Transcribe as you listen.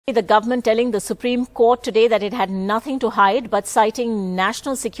The government telling the Supreme Court today that it had nothing to hide, but citing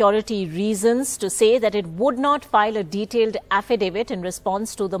national security reasons to say that it would not file a detailed affidavit in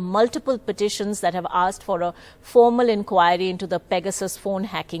response to the multiple petitions that have asked for a formal inquiry into the Pegasus phone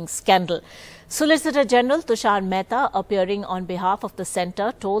hacking scandal. Solicitor General Tushar Mehta, appearing on behalf of the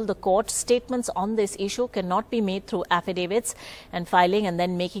centre, told the court statements on this issue cannot be made through affidavits, and filing and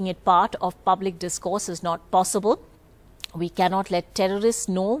then making it part of public discourse is not possible. We cannot let terrorists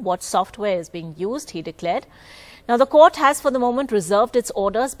know what software is being used, he declared. Now, the court has for the moment reserved its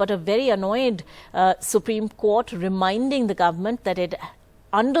orders, but a very annoyed Supreme Court reminding the government that it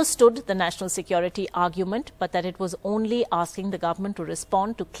understood the national security argument, but that it was only asking the government to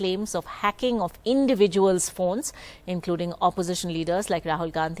respond to claims of hacking of individuals' phones, including opposition leaders like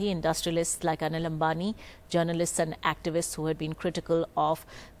Rahul Gandhi, industrialists like Anil Ambani, journalists and activists who had been critical of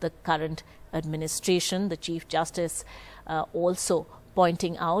the current administration. The Chief Justice also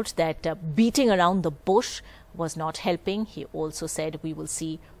pointing out that beating around the bush was not helping. He also said we will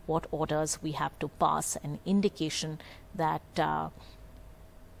see what orders we have to pass, an indication that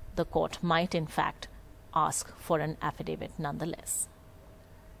the court might in fact ask for an affidavit nonetheless.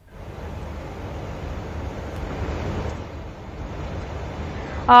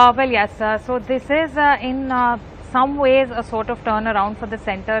 Well, yes, so this is in some ways a sort of turnaround for the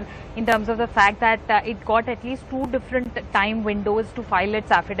centre in terms of the fact that it got at least two different time windows to file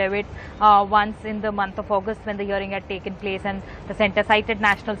its affidavit. Once in the month of August when the hearing had taken place and the centre cited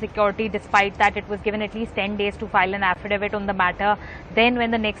national security. Despite that, it was given at least 10 days to file an affidavit on the matter. Then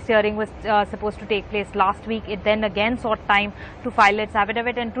when the next hearing was supposed to take place last week, it then again sought time to file its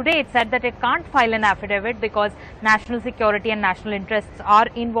affidavit, and today it said that it can't file an affidavit because national security and national interests are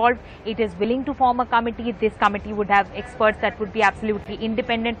involved. It is willing to form a committee. This committee would have experts that would be absolutely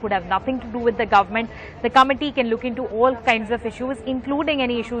independent, would have nothing to do with the government. The committee can look into all kinds of issues, including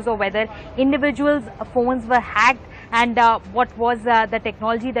any issues of whether individuals' phones were hacked and what was the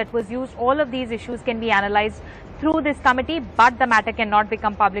technology that was used. All of these issues can be analyzed through this committee, but the matter cannot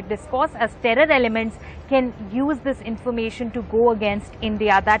become public discourse as terror elements can use this information to go against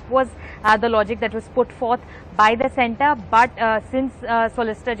India. That was the logic that was put forth by the centre, but since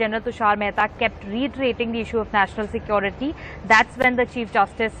Solicitor General Tushar Mehta kept reiterating the issue of national security, that's when the Chief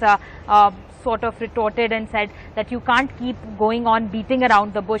Justice sort of retorted and said that you can't keep going on beating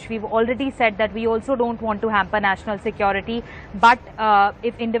around the bush. We've already said that we also don't want to hamper national security, but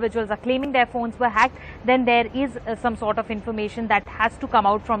if individuals are claiming their phones were hacked, then there is some sort of information that has to come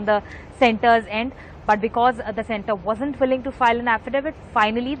out from the centre's end. But because the centre wasn't willing to file an affidavit,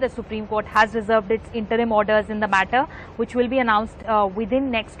 finally the Supreme Court has reserved its interim orders in the matter, which will be announced within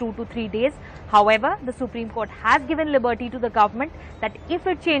next 2 to 3 days. However, the Supreme Court has given liberty to the government that if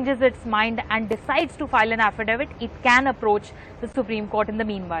it changes its mind and decides to file an affidavit, it can approach the Supreme Court in the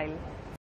meanwhile.